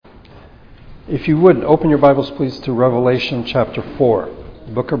If you would, open your Bibles, please, to Revelation chapter 4.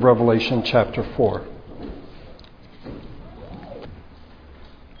 The book of Revelation chapter 4.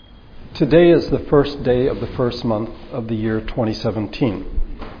 Today is the first day of the first month of the year 2017.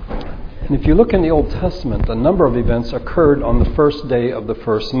 And if you look in the Old Testament, a number of events occurred on the first day of the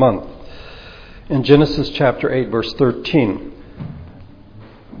first month. In Genesis chapter 8, verse 13,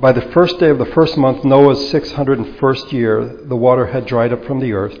 by the first day of the first month, Noah's 601st year, the water had dried up from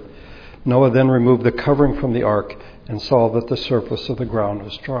the earth. Noah then removed the covering from the ark and saw that the surface of the ground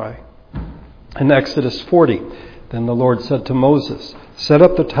was dry. In Exodus 40, then the Lord said to Moses, "Set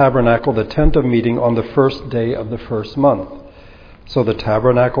up the tabernacle, the tent of meeting, on the first day of the first month." So the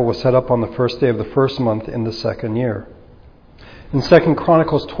tabernacle was set up on the first day of the first month in the second year. In 2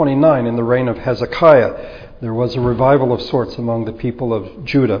 Chronicles 29, in the reign of Hezekiah, there was a revival of sorts among the people of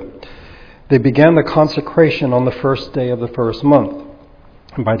Judah. They began the consecration on the first day of the first month.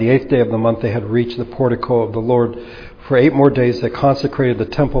 And by the 8th day of the month, they had reached the portico of the Lord. For 8 more days, they consecrated the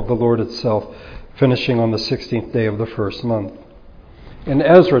temple of the Lord itself, finishing on the 16th day of the first month. In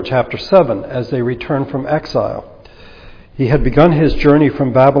Ezra chapter 7, as they returned from exile, he had begun his journey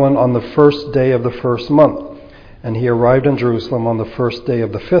from Babylon on the first day of the first month, and he arrived in Jerusalem on the first day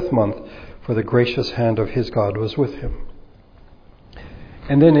of the 5th month, for the gracious hand of his God was with him.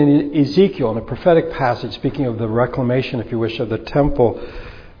 And then in Ezekiel, in a prophetic passage, speaking of the reclamation, if you wish, of the temple,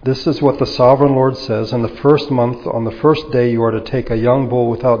 this is what the sovereign Lord says: "In the first month, on the first day, you are to take a young bull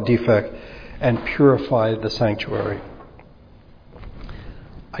without defect and purify the sanctuary."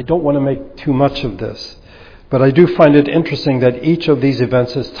 I don't want to make too much of this, but I do find it interesting that each of these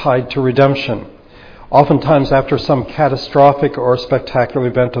events is tied to redemption. Oftentimes after some catastrophic or spectacular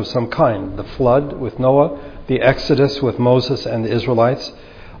event of some kind. The flood with Noah, the Exodus with Moses and the Israelites,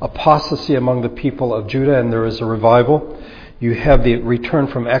 apostasy among the people of Judah, and there is a revival. You have the return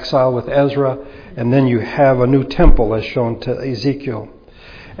from exile with Ezra, and then you have a new temple as shown to Ezekiel.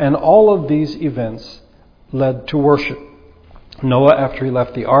 And all of these events led to worship. Noah, after he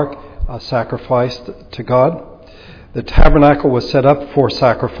left the ark, sacrificed to God. The tabernacle was set up for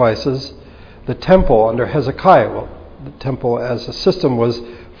sacrifices. The temple under Hezekiah, the temple as a system was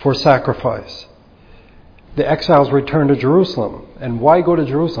for sacrifice. The exiles returned to Jerusalem. And why go to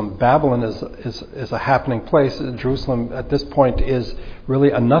Jerusalem? Babylon is a happening place. Jerusalem at this point is really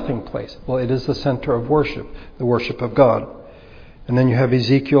a nothing place. Well, it is the center of worship, the worship of God. And then you have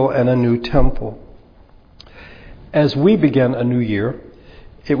Ezekiel and a new temple. As we begin a new year,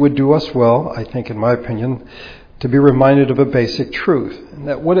 it would do us well, I think in my opinion, to be reminded of a basic truth, and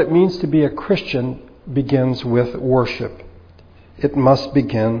that what it means to be a Christian begins with worship. It must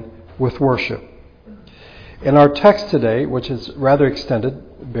begin with worship. In our text today, which is rather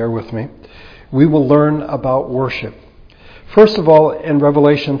extended, bear with me, we will learn about worship. First of all, in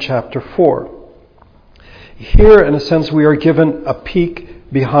Revelation chapter 4. Here, in a sense, we are given a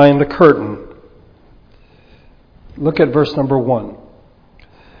peek behind the curtain. Look at verse number 1.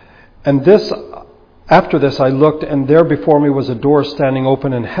 After this I looked, and there before me was a door standing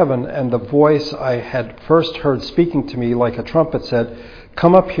open in heaven, and the voice I had first heard speaking to me like a trumpet said,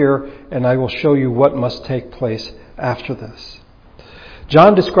 "Come up here, and I will show you what must take place after this."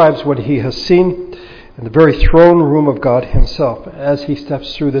 John describes what he has seen in the very throne room of God himself as he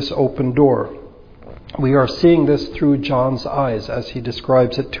steps through this open door. We are seeing this through John's eyes as he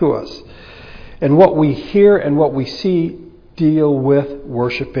describes it to us. And what we hear and what we see deal with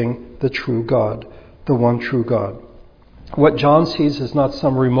worshiping the true God, the one true God. What John sees is not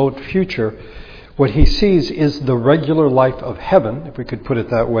some remote future. What he sees is the regular life of heaven, if we could put it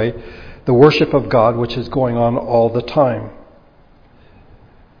that way, the worship of God, which is going on all the time.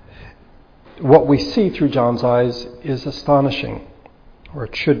 What we see through John's eyes is astonishing, or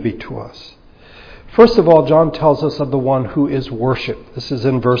it should be to us. First of all, John tells us of the one who is worshipped. This is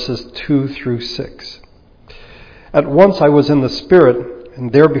in verses 2 through 6. "At once I was in the Spirit,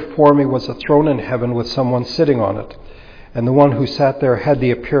 and there before me was a throne in heaven with someone sitting on it. And the one who sat there had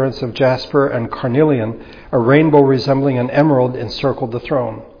the appearance of jasper and carnelian. A rainbow resembling an emerald encircled the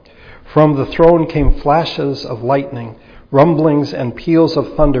throne. From the throne came flashes of lightning, rumblings and peals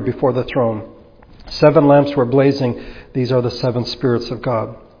of thunder before the throne. 7 lamps were blazing. These are the 7 spirits of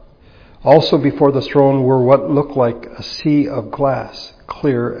God. Also before the throne were what looked like a sea of glass,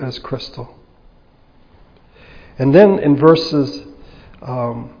 clear as crystal." And then in verses,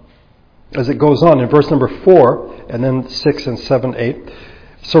 as it goes on, in verse number 4, and then 6 and 7, 8,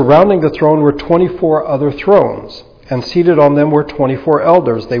 "Surrounding the throne were 24 other thrones, and seated on them were 24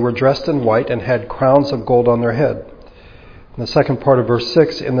 elders. They were dressed in white and had crowns of gold on their head." In the second part of verse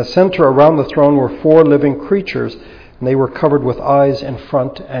 6, "In the center around the throne were 4 living creatures, and they were covered with eyes in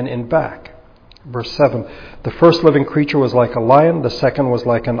front and in back." Verse 7, the first living creature was like a lion, the second was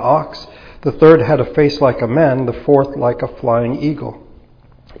like an ox, the third had a face like a man, the fourth like a flying eagle.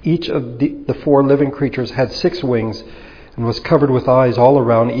 Each of the four living creatures had 6 wings and was covered with eyes all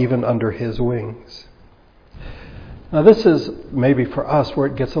around, even under his wings. Now this is maybe for us where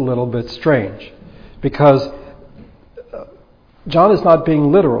it gets a little bit strange, because John is not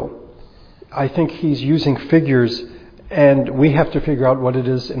being literal. I think he's using figures, and we have to figure out what it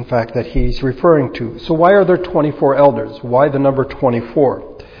is, in fact, that he's referring to. So why are there 24 elders? Why the number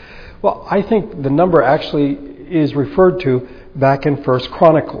 24? Well, I think the number actually is referred to back in 1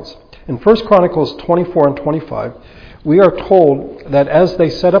 Chronicles. In 1 Chronicles 24 and 25, we are told that as they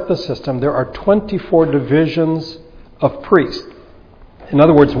set up the system, there are 24 divisions of priests. In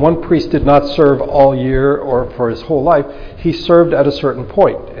other words, one priest did not serve all year or for his whole life. He served at a certain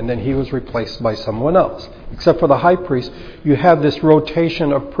point, and then he was replaced by someone else. Except for the high priest, you have this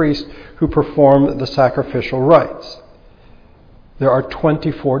rotation of priests who perform the sacrificial rites. There are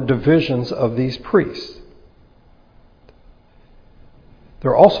 24 divisions of these priests.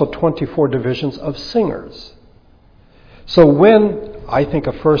 There are also 24 divisions of singers. So when I think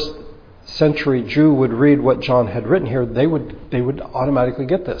a first century Jew would read what John had written here, they would automatically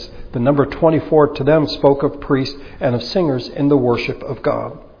get this. The number 24 to them spoke of priests and of singers in the worship of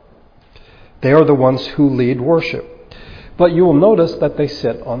God. They are the ones who lead worship. But you will notice that they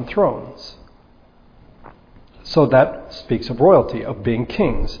sit on thrones. So that speaks of royalty, of being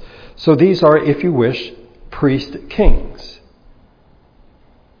kings. So these are, if you wish, priest kings.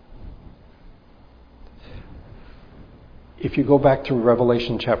 If you go back to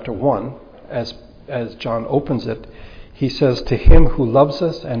Revelation chapter 1, as John opens it, he says, to him who loves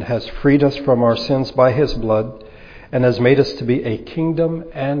us and has freed us from our sins by his blood and has made us to be a kingdom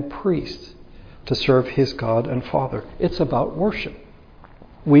and priests to serve his God and Father. It's about worship.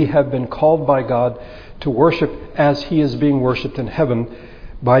 We have been called by God to worship as he is being worshipped in heaven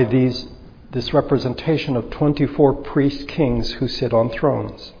by this representation of 24 priest kings who sit on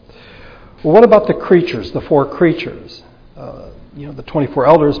thrones. Well, what about the creatures, the 4 creatures? The 24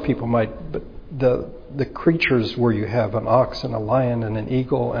 elders, people might, but the creatures where you have an ox and a lion and an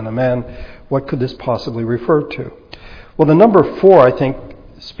eagle and a man, what could this possibly refer to? Well, the number 4, I think,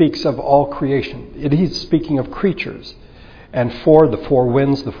 speaks of all creation. It is speaking of creatures. And 4, the 4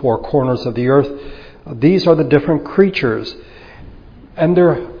 winds, the 4 corners of the earth, these are the different creatures. And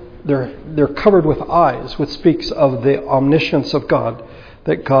they're covered with eyes, which speaks of the omniscience of God,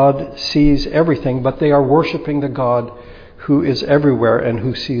 that God sees everything, but they are worshiping the God who is everywhere and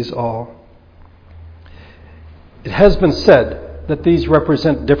who sees all. It has been said that these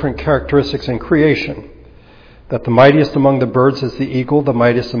represent different characteristics in creation, that the mightiest among the birds is the eagle, the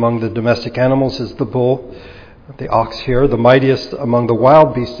mightiest among the domestic animals is the bull, the ox here, the mightiest among the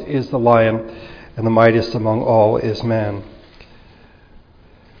wild beasts is the lion, and the mightiest among all is man.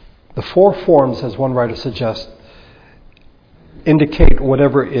 The 4 forms, as one writer suggests, indicate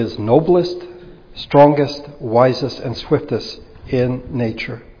whatever is noblest, strongest, wisest, and swiftest in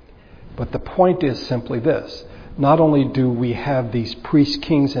nature. But the point is simply this. Not only do we have these priest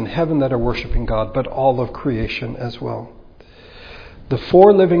kings in heaven that are worshiping God, but all of creation as well. The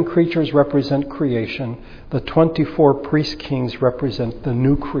 4 living creatures represent creation. The 24 priest kings represent the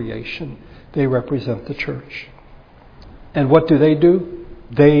new creation. They represent the church. And what do?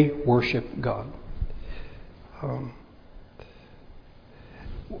 They worship God.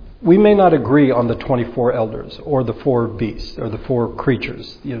 We may not agree on the 24 elders or the 4 beasts or the 4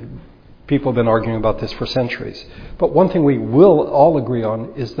 creatures. People have been arguing about this for centuries. But one thing we will all agree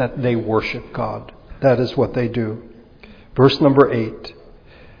on is that they worship God. That is what they do. Verse number 8.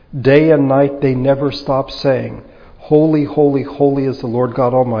 Day and night they never stop saying, Holy, holy, holy is the Lord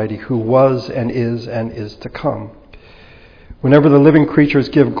God Almighty, who was and is to come. Whenever the living creatures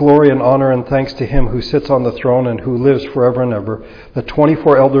give glory and honor and thanks to him who sits on the throne and who lives forever and ever, the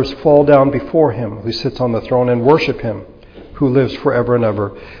 24 elders fall down before him who sits on the throne and worship him who lives forever and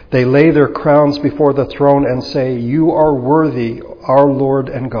ever. They lay their crowns before the throne and say, You are worthy, our Lord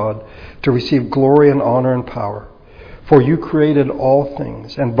and God, to receive glory and honor and power. For you created all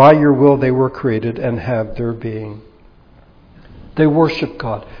things, and by your will they were created and have their being. They worship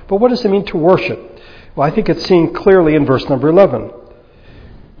God. But what does it mean to worship? Well, I think it's seen clearly in verse number 11.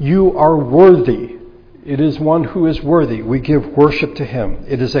 You are worthy. It is one who is worthy. We give worship to him.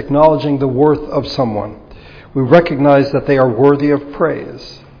 It is acknowledging the worth of someone. We recognize that they are worthy of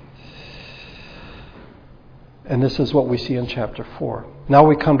praise. And this is what we see in chapter 4. Now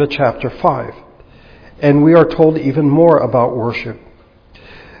we come to chapter 5. And we are told even more about worship.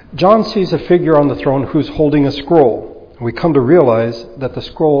 John sees a figure on the throne who's holding a scroll. We come to realize that the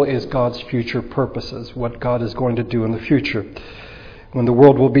scroll is God's future purposes, what God is going to do in the future, when the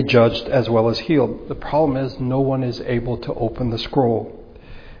world will be judged as well as healed. The problem is no one is able to open the scroll.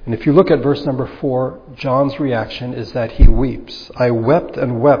 And if you look at verse number 4, John's reaction is that he weeps. I wept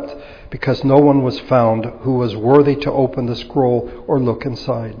and wept because no one was found who was worthy to open the scroll or look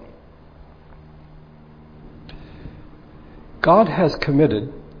inside. God has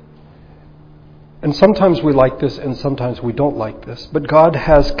committed, and sometimes we like this and sometimes we don't like this, but God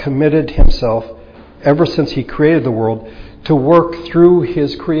has committed himself ever since he created the world to work through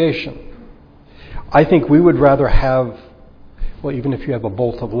his creation. I think we would rather have, well, even if you have a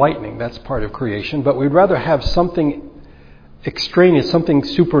bolt of lightning, that's part of creation, but we'd rather have something extraneous, something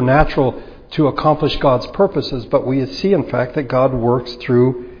supernatural to accomplish God's purposes. But we see, in fact, that God works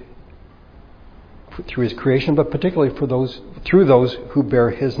through his creation, but particularly through those who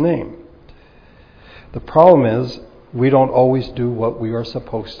bear his name. The problem is we don't always do what we are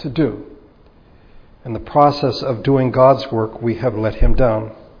supposed to do. In the process of doing God's work, we have let him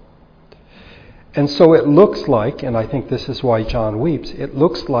down. And so it looks like, and I think this is why John weeps, it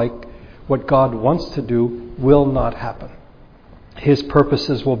looks like what God wants to do will not happen. His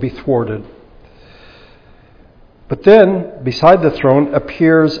purposes will be thwarted. But then, beside the throne,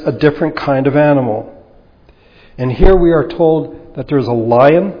 appears a different kind of animal. And here we are told that there's a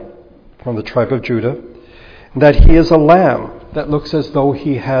lion from the tribe of Judah, and that he is a lamb that looks as though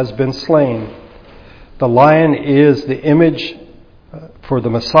he has been slain. The lion is the image for the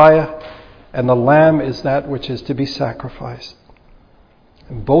Messiah, and the lamb is that which is to be sacrificed.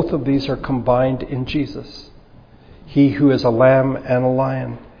 And both of these are combined in Jesus. He who is a lamb and a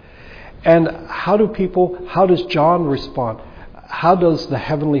lion. And how does John respond? How does the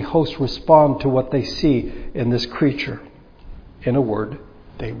heavenly host respond to what they see in this creature? In a word,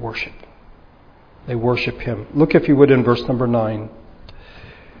 they worship. They worship him. Look, if you would, in verse number 9.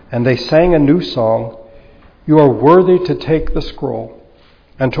 And they sang a new song, "You are worthy to take the scroll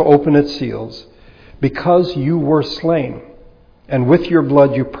and to open its seals, because you were slain, and with your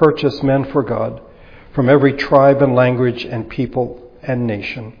blood you purchased men for God from every tribe and language and people and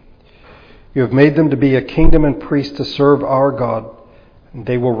nation. You have made them to be a kingdom and priests to serve our God, and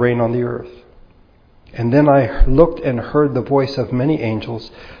they will reign on the earth." And then I looked and heard the voice of many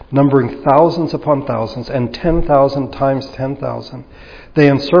angels, numbering thousands upon thousands, and 10,000 times 10,000. They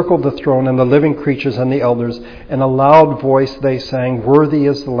encircled the throne and the living creatures and the elders. In a loud voice they sang, "Worthy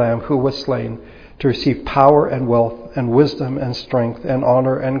is the Lamb who was slain to receive power and wealth and wisdom and strength and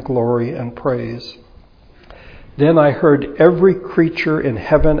honor and glory and praise." Then I heard every creature in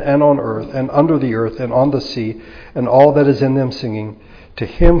heaven and on earth and under the earth and on the sea and all that is in them singing, "To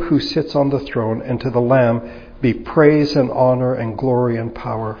him who sits on the throne and to the Lamb be praise and honor and glory and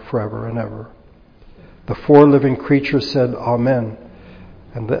power forever and ever." The 4 living creatures said, "Amen."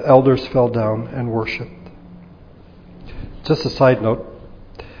 And the elders fell down and worshipped. Just a side note,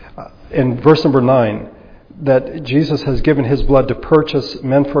 in verse number 9, that Jesus has given his blood to purchase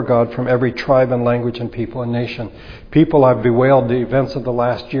men for God from every tribe and language and people and nation. People have bewailed the events of the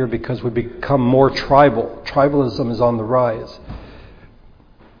last year because we become more tribal. Tribalism is on the rise.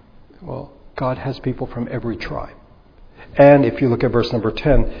 Well, God has people from every tribe. And if you look at verse number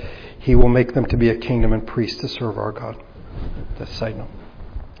 10, he will make them to be a kingdom and priests to serve our God. That's a side note.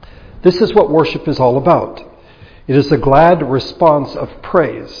 This is what worship is all about. It is the glad response of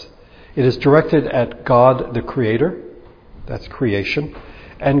praise. It is directed at God the Creator, that's creation,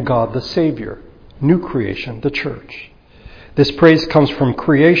 and God the Savior, new creation, the church. This praise comes from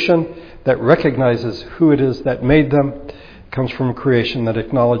creation that recognizes who it is that made them. It comes from creation that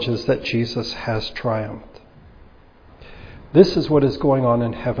acknowledges that Jesus has triumphed. This is what is going on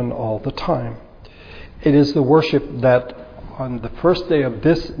in heaven all the time. It is the worship that on the first day of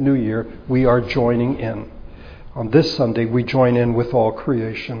this new year we are joining in. On this Sunday we join in with all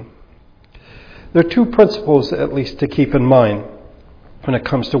creation. There are 2 principles, at least, to keep in mind when it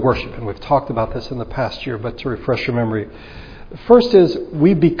comes to worship. And we've talked about this in the past year, but to refresh your memory. The first is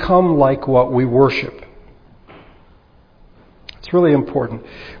we become like what we worship. It's really important.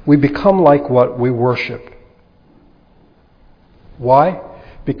 We become like what we worship. Why?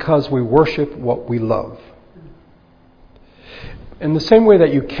 Because we worship what we love. In the same way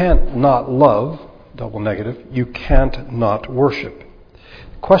that you can't not love, double negative, you can't not worship.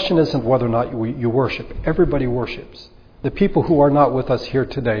 The question isn't whether or not you worship. Everybody worships. The people who are not with us here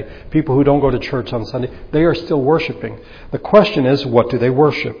today, people who don't go to church on Sunday, they are still worshiping. The question is, what do they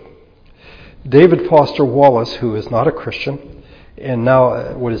worship? David Foster Wallace, who is not a Christian, and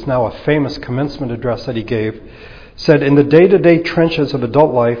now what is now a famous commencement address that he gave, said, "In the day-to-day trenches of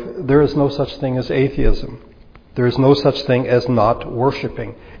adult life, there is no such thing as atheism. There is no such thing as not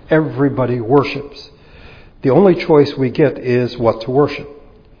worshiping. Everybody worships. The only choice we get is what to worship.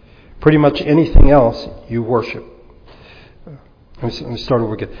 Pretty much anything else you worship. Let me start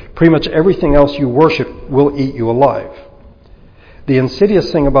over again. Pretty much everything else you worship will eat you alive. The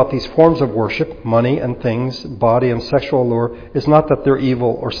insidious thing about these forms of worship, money and things, body and sexual allure, is not that they're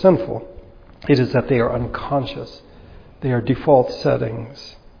evil or sinful. It is that they are unconscious. They are default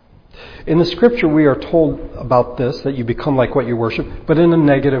settings. In the scripture we are told about this, that you become like what you worship, but in a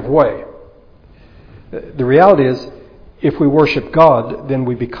negative way. The reality is, if we worship God, then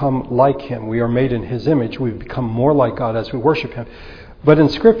we become like Him. We are made in His image. We become more like God as we worship Him. But in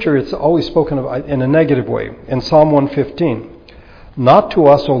Scripture, it's always spoken of in a negative way. In Psalm 115, not to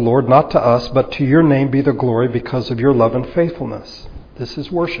us, O Lord, not to us, but to your name be the glory because of your love and faithfulness. This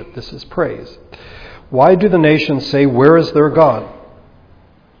is worship. This is praise. Why do the nations say, where is their God?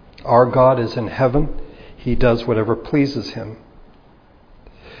 Our God is in heaven. He does whatever pleases Him.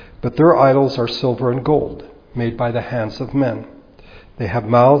 But their idols are silver and gold, made by the hands of men. They have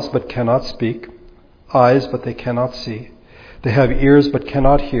mouths but cannot speak, eyes but they cannot see. They have ears but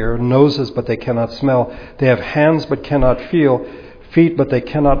cannot hear, noses but they cannot smell. They have hands but cannot feel, feet but they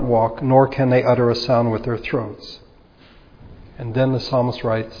cannot walk, nor can they utter a sound with their throats. And then the psalmist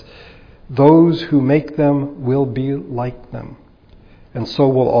writes, those who make them will be like them, and so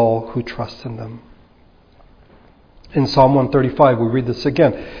will all who trust in them. In Psalm 135, we read this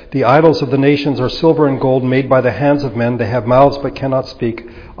again. The idols of the nations are silver and gold made by the hands of men. They have mouths but cannot speak,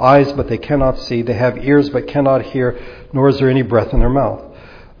 eyes but they cannot see. They have ears but cannot hear, nor is there any breath in their mouth.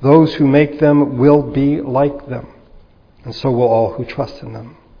 Those who make them will be like them, and so will all who trust in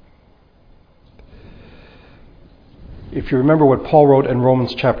them. If you remember what Paul wrote in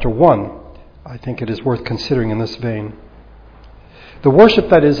Romans chapter 1, I think it is worth considering in this vein. The worship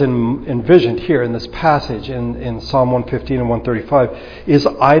that is envisioned here in this passage in Psalm 115 and 135 is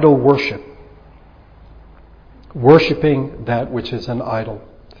idol worship. Worshipping that which is an idol.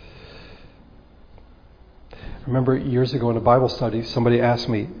 I remember years ago in a Bible study, somebody asked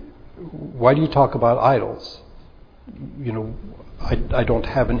me, why do you talk about idols? You know, I don't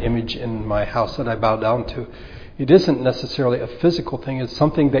have an image in my house that I bow down to. It isn't necessarily a physical thing. It's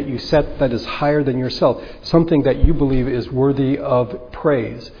something that you set that is higher than yourself. Something that you believe is worthy of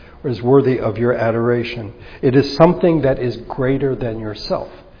praise or is worthy of your adoration. It is something that is greater than yourself,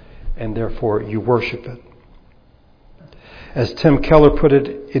 and therefore you worship it. As Tim Keller put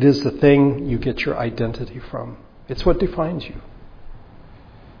it, it is the thing you get your identity from. It's what defines you.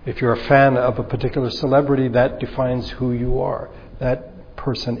 If you're a fan of a particular celebrity, that defines who you are. That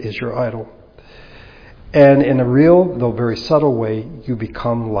person is your idol. And in a real, though very subtle way, you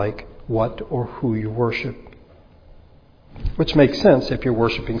become like what or who you worship. Which makes sense if you're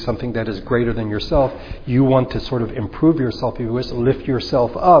worshiping something that is greater than yourself. You want to sort of improve yourself, you wish to lift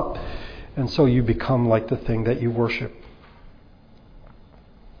yourself up, and so you become like the thing that you worship.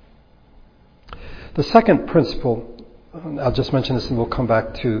 The second principle, I'll just mention this and we'll come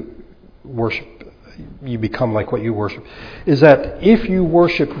back to worship. You become like what you worship. Is that if you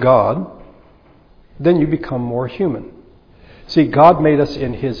worship God, then you become more human. See, God made us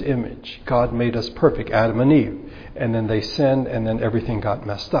in His image. God made us perfect, Adam and Eve. And then they sinned, and then everything got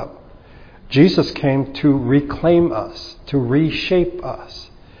messed up. Jesus came to reclaim us, to reshape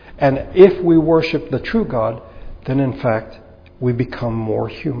us. And if we worship the true God, then in fact, we become more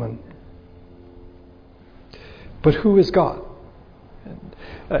human. But who is God?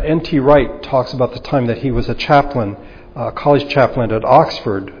 N.T. Wright talks about the time that he was a chaplain, a college chaplain at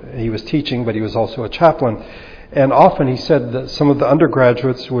Oxford. He was teaching, but he was also a chaplain. And often he said that some of the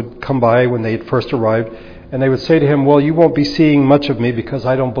undergraduates would come by when they had first arrived, and they would say to him, well, you won't be seeing much of me because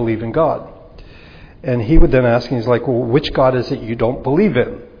I don't believe in God. And he would then ask, and he's like, well, which God is it you don't believe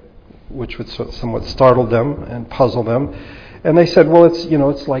in? Which would somewhat startle them and puzzle them. And they said, well,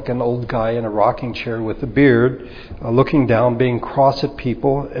 it's like an old guy in a rocking chair with a beard, looking down, being cross at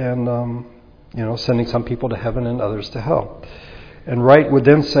people, and sending some people to heaven and others to hell. And Wright would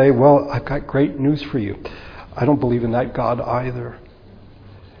then say, well, I've got great news for you. I don't believe in that God either.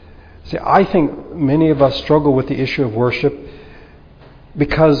 See, I think many of us struggle with the issue of worship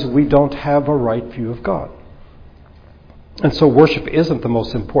because we don't have a right view of God. And so worship isn't the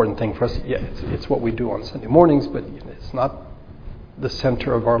most important thing for us. Yeah, it's what we do on Sunday mornings, but it's not the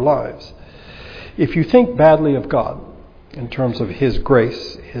center of our lives. If you think badly of God in terms of His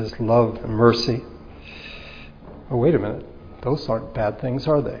grace, His love and mercy, oh, wait a minute. Those aren't bad things,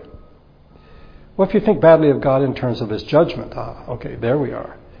 are they? Well, if you think badly of God in terms of His judgment, okay, there we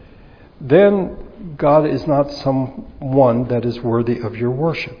are. Then God is not someone that is worthy of your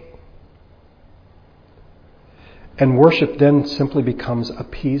worship. And worship then simply becomes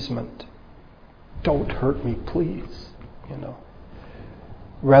appeasement. Don't hurt me, please.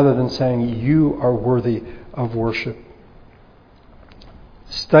 Rather than saying, you are worthy of worship.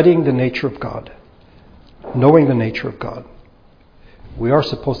 Studying the nature of God, knowing the nature of God. We are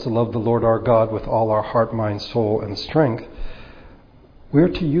supposed to love the Lord our God with all our heart, mind, soul, and strength. We are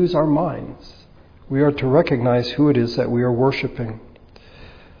to use our minds. We are to recognize who it is that we are worshiping.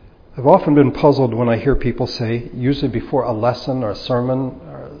 I've often been puzzled when I hear people say, usually before a lesson or a sermon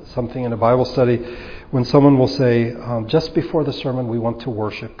or something in a Bible study, when someone will say, just before the sermon we want to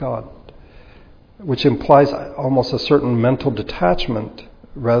worship God, which implies almost a certain mental detachment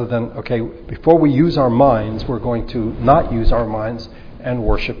rather than, okay, before we use our minds, we're going to not use our minds and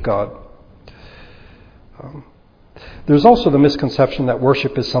worship God. There's also the misconception that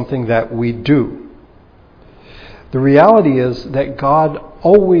worship is something that we do. The reality is that God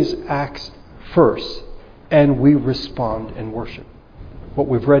always acts first, and we respond in worship. What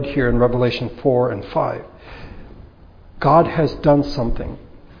we've read here in Revelation 4 and 5. God has done something.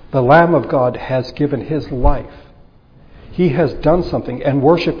 The Lamb of God has given his life. He has done something, and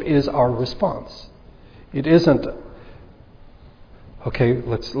worship is our response. It isn't, okay,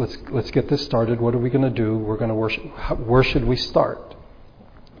 let's get this started. What are we going to do? We're going to worship. Where should we start?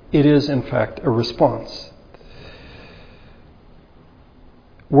 It is, in fact, a response.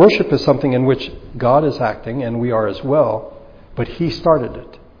 Worship is something in which God is acting, and we are as well, but he started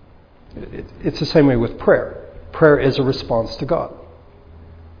it. It's the same way with prayer. Prayer is a response to God.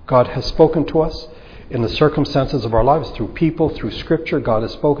 God has spoken to us in the circumstances of our lives, through people, through Scripture. God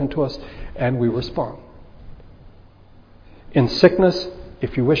has spoken to us, and we respond. In sickness,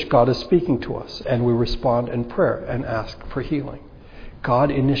 if you wish, God is speaking to us, and we respond in prayer and ask for healing.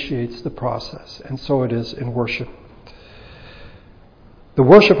 God initiates the process, and so it is in worship. The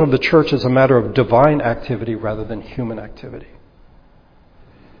worship of the church is a matter of divine activity rather than human activity.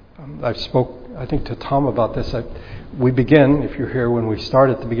 I spoke, I think, to Tom about this. We begin, if you're here when we start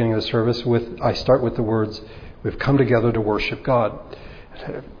at the beginning of the service, I start with the words, we've come together to worship God.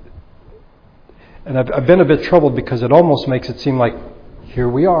 And I've been a bit troubled because it almost makes it seem like, here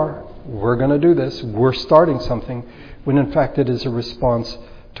we are, we're going to do this, we're starting something, when in fact it is a response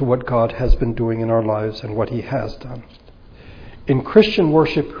to what God has been doing in our lives and what he has done. In Christian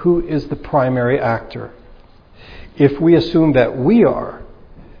worship, who is the primary actor? If we assume that we are,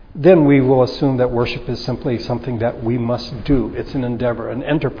 then we will assume that worship is simply something that we must do. It's an endeavor, an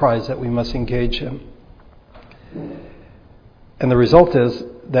enterprise that we must engage in. And the result is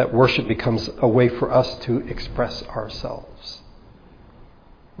that worship becomes a way for us to express ourselves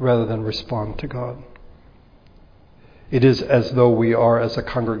rather than respond to God. It is as though we are, as a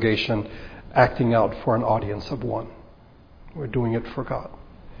congregation, acting out for an audience of one. We're doing it for God.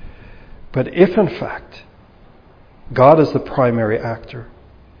 But if, in fact, God is the primary actor,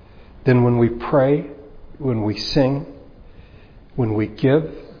 then when we pray, when we sing, when we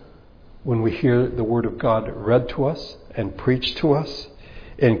give, when we hear the Word of God read to us and preached to us,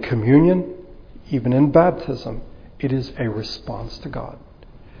 in communion, even in baptism, it is a response to God.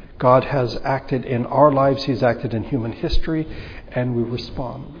 God has acted in our lives, he's acted in human history, and we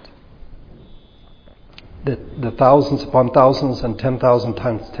respond. The thousands upon thousands and 10,000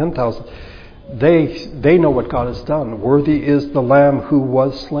 times 10,000, they know what God has done. Worthy is the Lamb who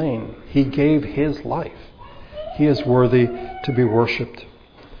was slain. He gave his life. He is worthy to be worshipped.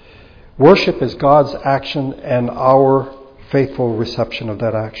 Worship is God's action and our faithful reception of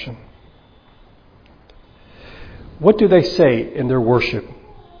that action. What do they say in their worship?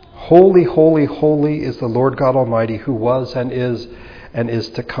 Holy, holy, holy is the Lord God Almighty, who was and is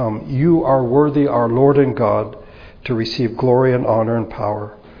to come. You are worthy, our Lord and God, to receive glory and honor and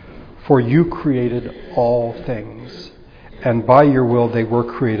power. For you created all things, and by your will they were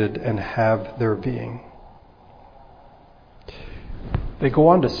created and have their being. They go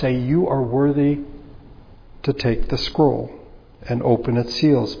on to say, you are worthy to take the scroll and open its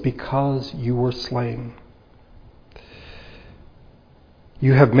seals, because you were slain.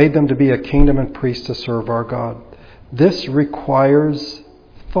 You have made them to be a kingdom and priests to serve our God. This requires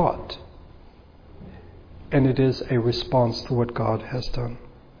thought, and it is a response to what God has done.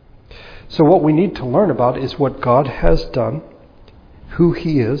 So what we need to learn about is what God has done, who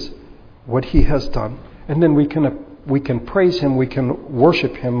he is, what he has done, and then we can praise him, we can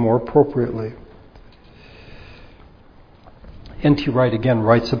worship him more appropriately. N.T. Wright again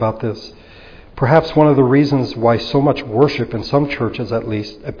writes about this. Perhaps one of the reasons why so much worship, in some churches at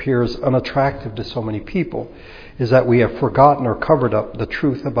least, appears unattractive to so many people is that we have forgotten or covered up the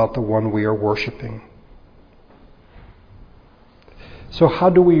truth about the one we are worshiping. So how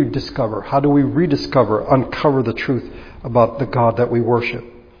do we discover, how do we rediscover, uncover the truth about the God that we worship?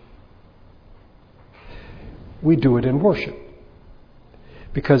 We do it in worship.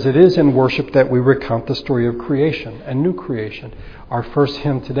 Because it is in worship that we recount the story of creation and new creation. Our first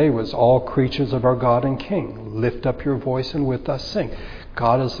hymn today was, "All creatures of our God and King, lift up your voice and with us sing."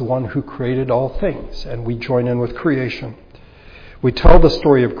 God is the one who created all things, and we join in with creation. We tell the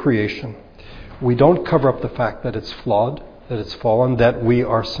story of creation. We don't cover up the fact that it's flawed, that it's fallen, that we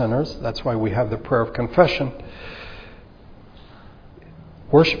are sinners. That's why we have the prayer of confession.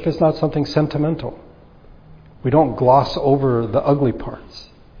 Worship is not something sentimental. We don't gloss over the ugly parts.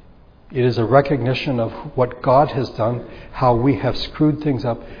 It is a recognition of what God has done, how we have screwed things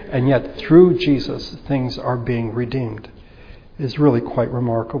up, and yet through Jesus, things are being redeemed. It is really quite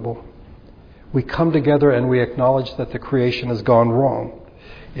remarkable. We come together and we acknowledge that the creation has gone wrong.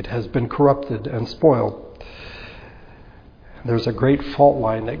 It has been corrupted and spoiled. There's a great fault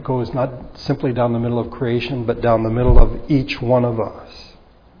line that goes not simply down the middle of creation, but down the middle of each one of us.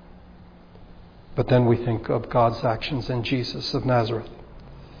 But then we think of God's actions in Jesus of Nazareth.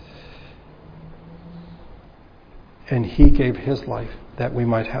 And He gave His life that we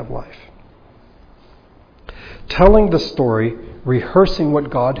might have life. Telling the story, rehearsing what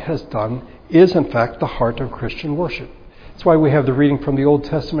God has done, is in fact the heart of Christian worship. That's why we have the reading from the Old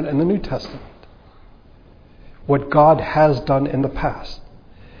Testament and the New Testament. What God has done in the past.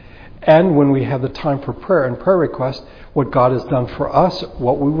 And when we have the time for prayer and prayer requests, what God has done for us,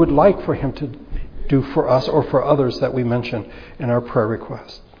 what we would like for Him to do for us or for others that we mention in our prayer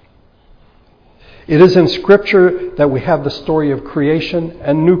request. It is in Scripture that we have the story of creation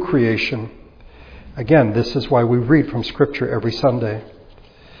and new creation. Again, this is why we read from Scripture every Sunday.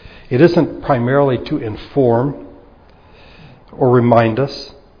 It isn't primarily to inform or remind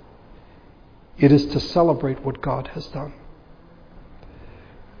us. It is to celebrate what God has done.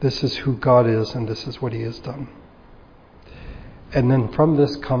 This is who God is, and this is what He has done. And then from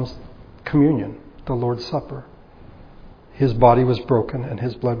this comes communion, the Lord's Supper. His body was broken and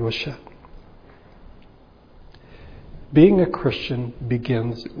His blood was shed. Being a Christian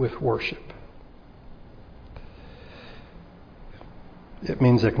begins with worship. It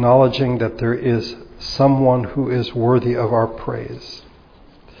means acknowledging that there is someone who is worthy of our praise.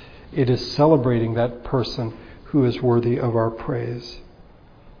 It is celebrating that person who is worthy of our praise.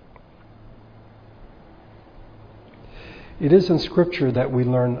 It is in Scripture that we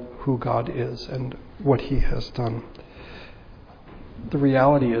learn who God is and what He has done. The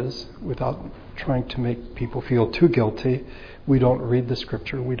reality is, without trying to make people feel too guilty, we don't read the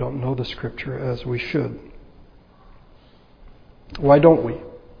Scripture, we don't know the Scripture as we should. Why don't we?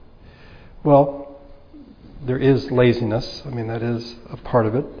 Well, there is laziness. I mean, that is a part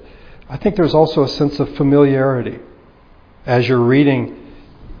of it. I think there's also a sense of familiarity. As you're reading,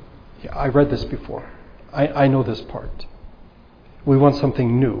 I read this before. I know this part. We want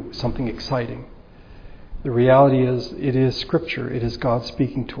something new, something exciting. The reality is, it is Scripture. It is God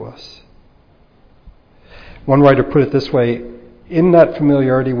speaking to us. One writer put it this way: in that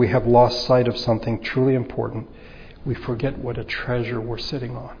familiarity, we have lost sight of something truly important. We forget what a treasure we're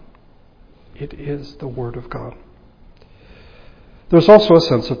sitting on. It is the Word of God. There's also a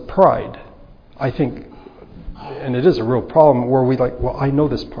sense of pride, I think, and it is a real problem where we like, well, I know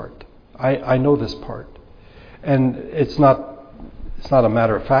this part. I know this part. And it's not a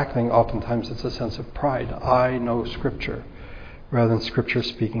matter of fact thing. Oftentimes it's a sense of pride. I know Scripture rather than Scripture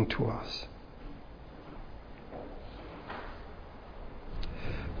speaking to us.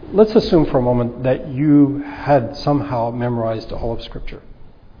 Let's assume for a moment that you had somehow memorized all of Scripture.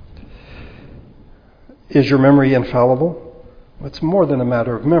 Is your memory infallible? It's more than a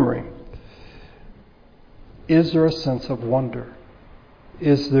matter of memory. Is there a sense of wonder?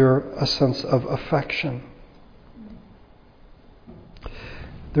 Is there a sense of affection?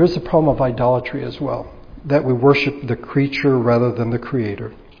 There is a problem of idolatry as well, that we worship the creature rather than the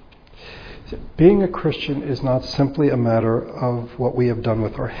Creator. Being a Christian is not simply a matter of what we have done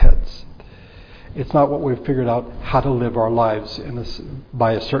with our heads. It's not what we've figured out how to live our lives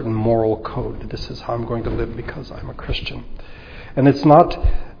by a certain moral code. This is how I'm going to live because I'm a Christian. And it's not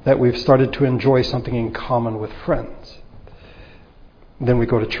that we've started to enjoy something in common with friends. Then we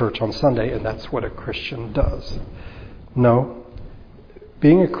go to church on Sunday and that's what a Christian does. No.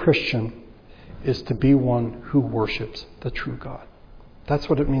 Being a Christian is to be one who worships the true God. That's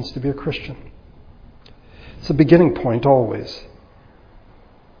what it means to be a Christian. It's a beginning point always.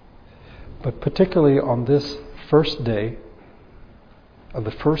 But particularly on this first day of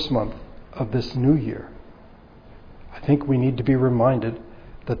the first month of this new year, I think we need to be reminded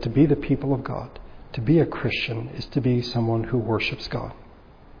that to be the people of God, To be a Christian is to be someone who worships God.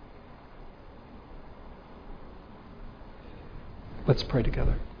 Let's pray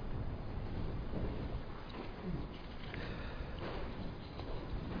together.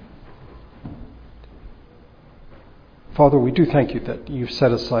 Father, we do thank you that you've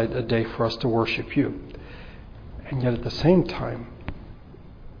set aside a day for us to worship you. And yet at the same time,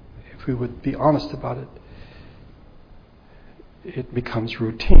 if we would be honest about it, it becomes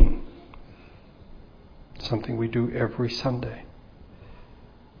routine. Something we do every Sunday.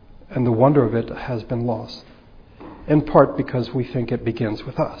 And the wonder of it has been lost. In part because we think it begins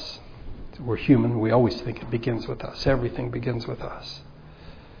with us. We're human, we always think it begins with us. Everything begins with us.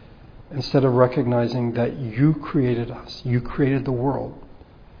 Instead of recognizing that you created us, you created the world,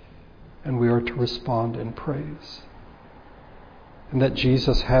 and we are to respond in praise. And that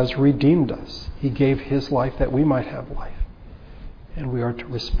Jesus has redeemed us. He gave his life that we might have life. And we are to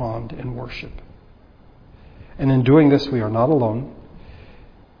respond in worship. And in doing this, we are not alone.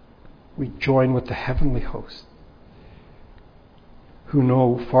 We join with the heavenly host, who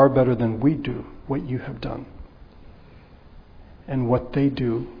know far better than we do what you have done. And what they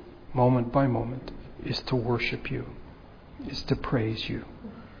do, moment by moment, is to worship you, is to praise you.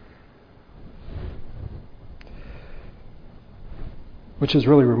 Which is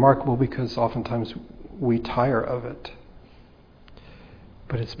really remarkable because oftentimes we tire of it.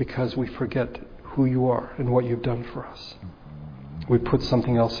 But it's because we forget who you are and what you've done for us. We put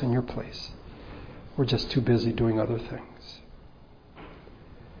something else in your place. We're just too busy doing other things.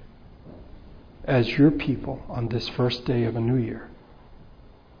 As your people on this first day of a new year,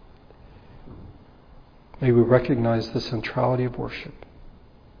 may we recognize the centrality of worship.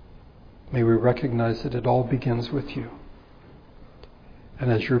 May we recognize that it all begins with you. And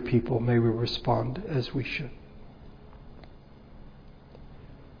as your people, may we respond as we should.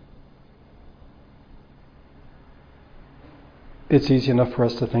 It's easy enough for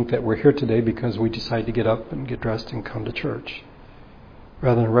us to think that we're here today because we decide to get up and get dressed and come to church,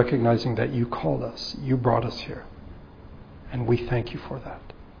 rather than recognizing that you called us, you brought us here, and we thank you for that.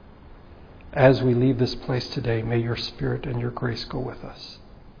 As we leave this place today, may your Spirit and your grace go with us.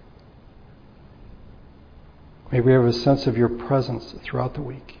 May we have a sense of your presence throughout the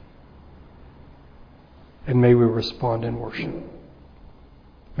week. And may we respond in worship.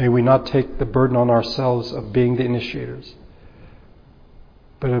 May we not take the burden on ourselves of being the initiators,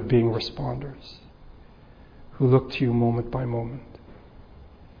 but of being responders, who look to you moment by moment,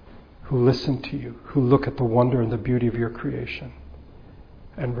 who listen to you, who look at the wonder and the beauty of your creation,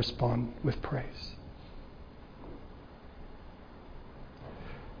 and respond with praise.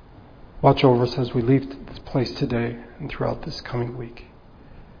 Watch over us as we leave this place today and throughout this coming week.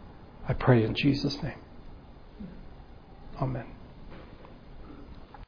 I pray in Jesus' name. Amen.